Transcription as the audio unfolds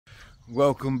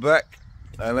Welcome back,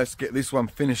 and let's get this one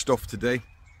finished off today.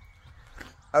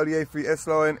 Audi A3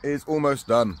 S-line is almost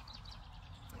done.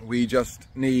 We just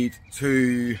need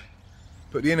to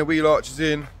put the inner wheel arches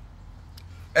in,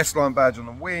 S-line badge on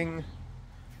the wing,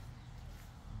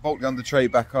 bolt the under tray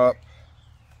back up,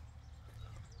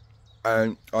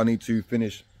 and I need to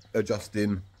finish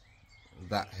adjusting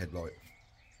that headlight.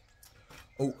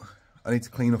 Oh, I need to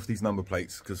clean off these number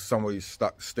plates because somebody's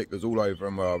stuck stickers all over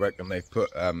them where I reckon they've put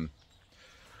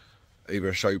either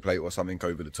a show plate or something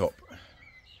over the top.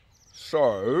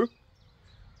 So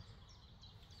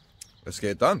let's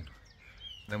get it done.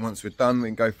 Then once we're done, we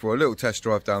can go for a little test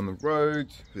drive down the road.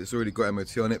 It's already got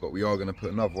MOT on it, but we are going to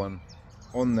put another one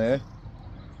on there.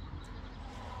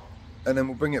 And then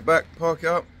we'll bring it back, park it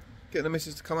up, get the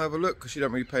missus to come have a look because she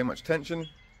don't really pay much attention.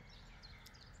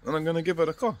 And I'm going to give her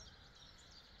the car.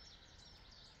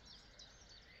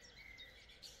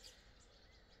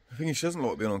 The thing is, she doesn't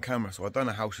like being on camera, so I don't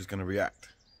know how she's going to react.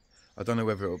 I don't know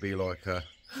whether it'll be like a,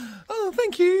 oh,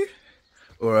 thank you,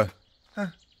 or a, huh.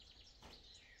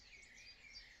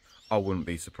 I wouldn't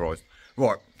be surprised.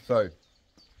 Right, so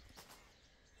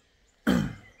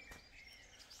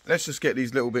let's just get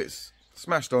these little bits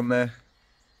smashed on there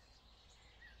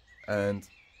and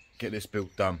get this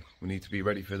build done. We need to be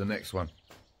ready for the next one.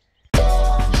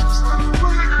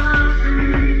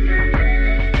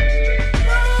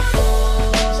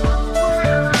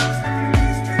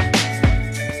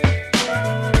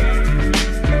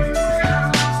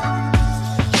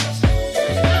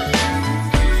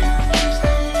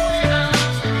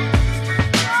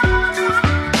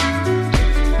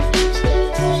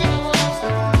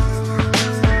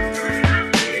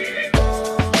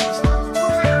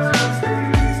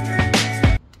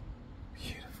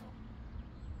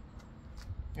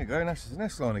 There you go, that's an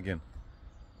S-line again.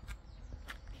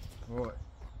 Right,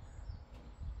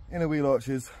 inner wheel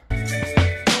arches.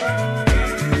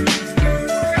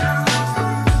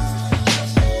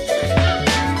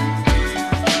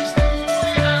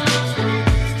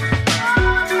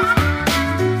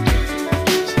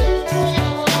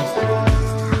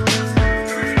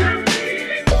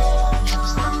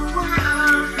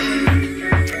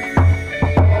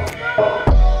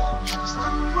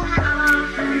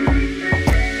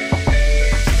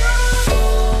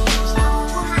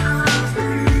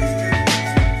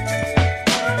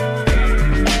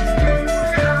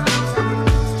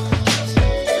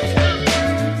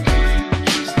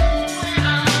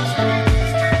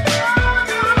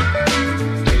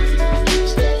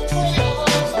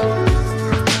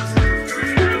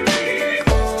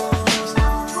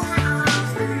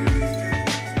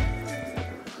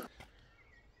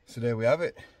 So there we have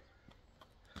it.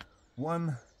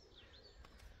 One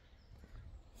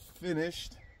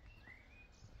finished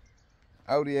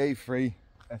Audi A3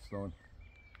 S-line.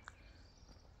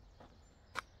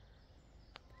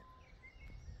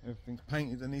 Everything's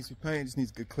painted that needs to be painted, just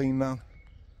needs to get clean now.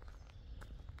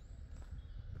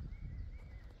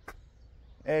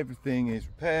 Everything is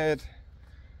repaired.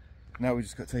 Now we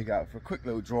just got to take it out for a quick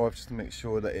little drive just to make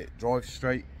sure that it drives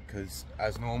straight, because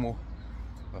as normal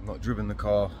I've not driven the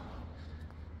car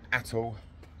at all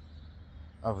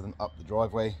other than up the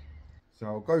driveway. So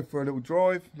I'll go for a little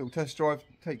drive, little test drive,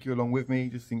 take you along with me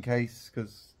just in case,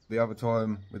 because the other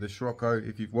time with the Scirocco,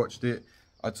 if you've watched it,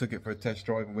 I took it for a test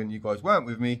drive and when you guys weren't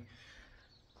with me,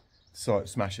 decided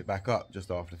to smash it back up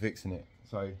just after fixing it.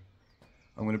 So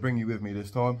I'm going to bring you with me this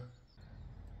time.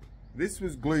 This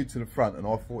was glued to the front and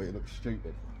I thought it looked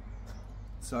stupid.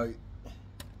 So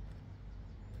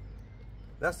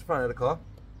that's the front of the car,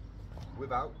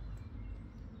 without.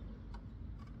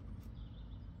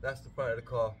 That's the front of the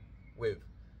car with.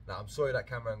 Now I'm sorry that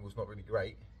camera angle's not really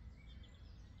great,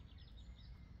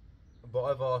 but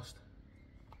I've asked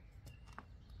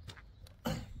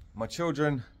my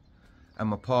children and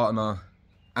my partner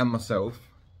and myself.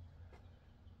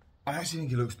 I actually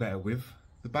think it looks better with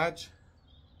the badge.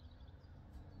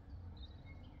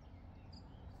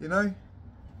 You know,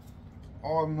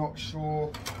 I'm not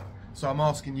sure. So I'm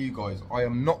asking you guys, I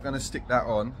am not going to stick that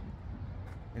on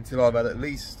until I've had at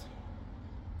least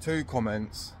 2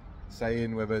 comments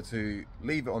saying whether to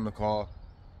leave it on the car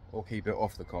or keep it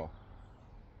off the car.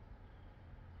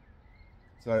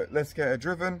 So let's get it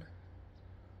driven.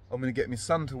 I'm going to get my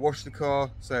son to wash the car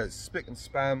so it's spick and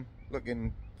span,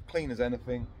 looking clean as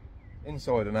anything,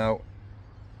 inside and out.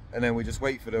 And then we just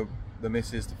wait for the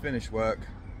missus to finish work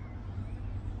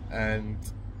and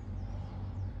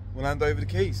we'll hand over the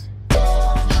keys.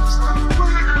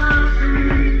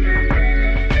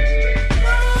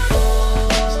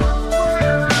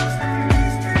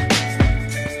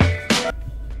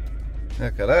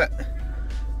 Look at that.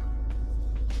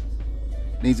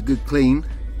 needs a good clean.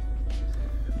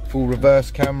 Full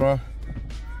reverse camera.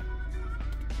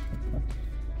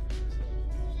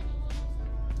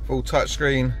 Full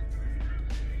touchscreen.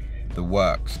 The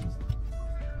works.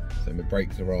 So my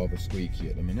brakes are rather squeaky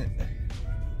at the minute,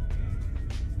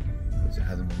 because it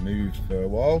hasn't been moved for a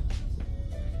while.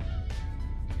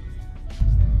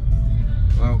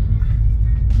 Well,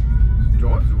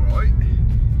 drives alright.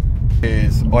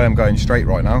 I am going straight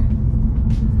right now.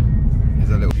 There's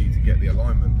a little need to get the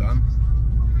alignment done.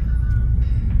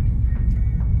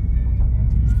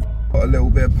 Got a little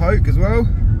bit of poke as well.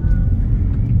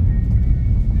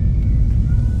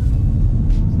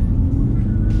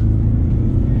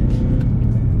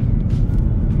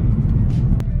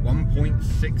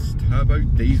 Turbo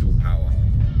diesel power.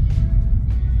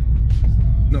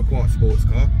 Not quite a sports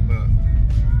car, but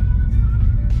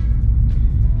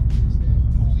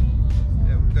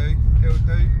it'll do, it'll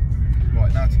do.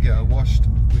 Right, now to get her washed,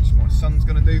 which my son's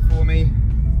going to do for me.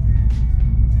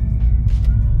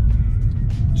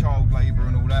 Child labour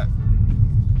and all that.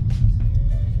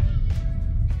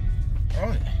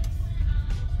 Right.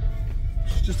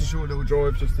 Just a short little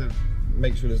drive, just to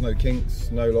make sure there's no kinks,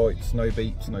 no lights, no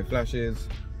beeps, no flashes.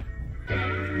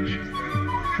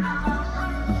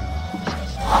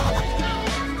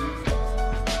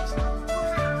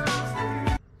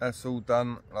 That's all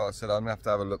done. Like I said, I'm gonna have to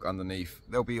have a look underneath.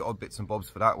 There'll be odd bits and bobs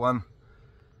for that one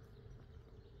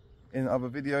in other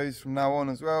videos from now on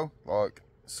as well, like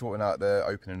sorting out the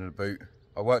opening of the boot.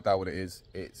 I worked out what it is.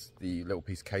 It's the little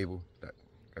piece of cable that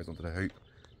goes onto the hoop.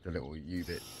 The little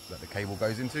U-bit that the cable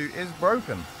goes into is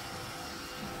broken.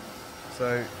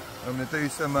 So I'm gonna do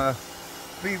some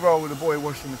B-roll with the boy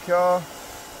washing the car,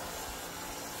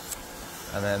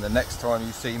 and then the next time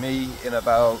you see me in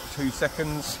about 2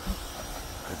 seconds,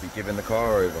 I'll be giving the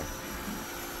car over.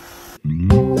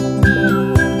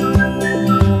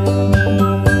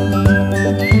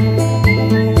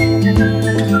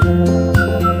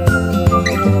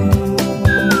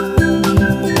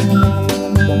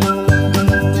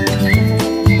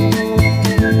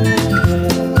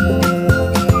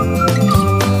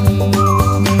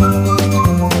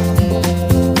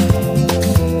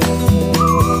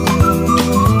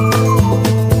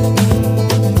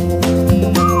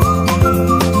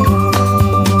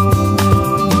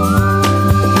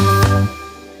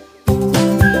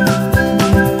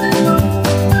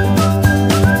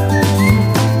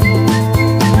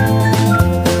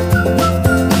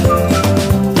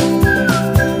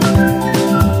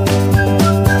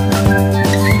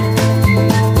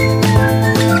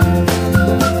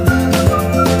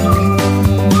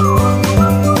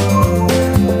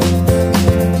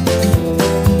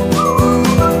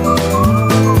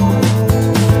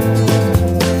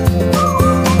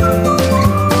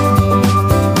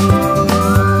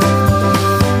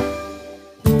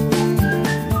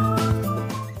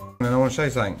 Show you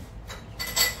something.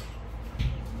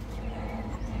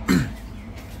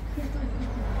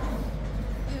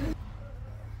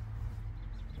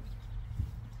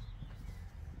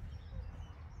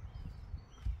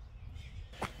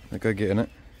 Go get in it.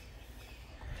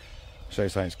 Show you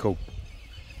something, it's cool.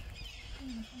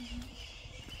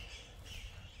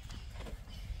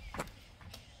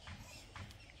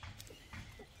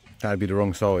 That'd be the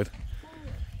wrong side.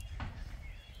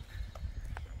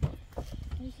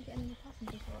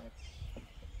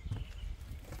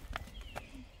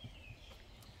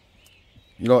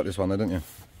 You like this one though, don't you?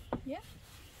 Yeah.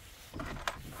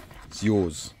 It's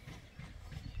yours.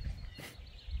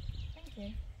 Thank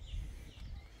you.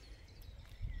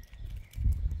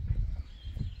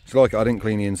 It's like I didn't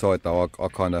clean the inside though, I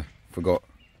kind of forgot.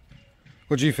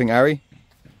 What do you think, Harry?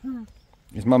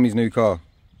 It's Mummy's new car.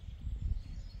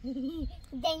 Then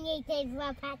you can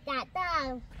rub at that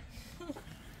though.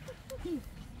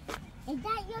 Is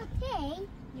that your tea?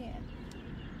 Yeah.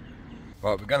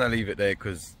 Right, we're going to leave it there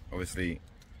because obviously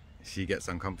she gets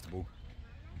uncomfortable.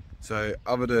 So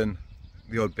other than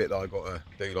the odd bit that I got to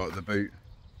do, like the boot,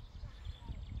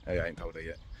 hey, I ain't told her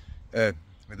yet,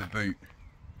 with the boot,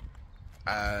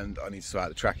 and I need to sort out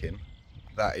the tracking,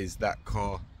 that is that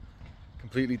car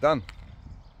completely done.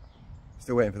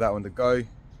 Still waiting for that one to go.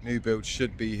 New build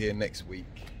should be here next week.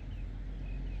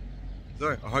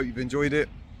 So I hope you've enjoyed it.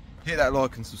 Hit that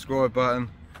like and subscribe button,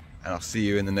 and I'll see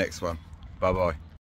you in the next one. Bye bye.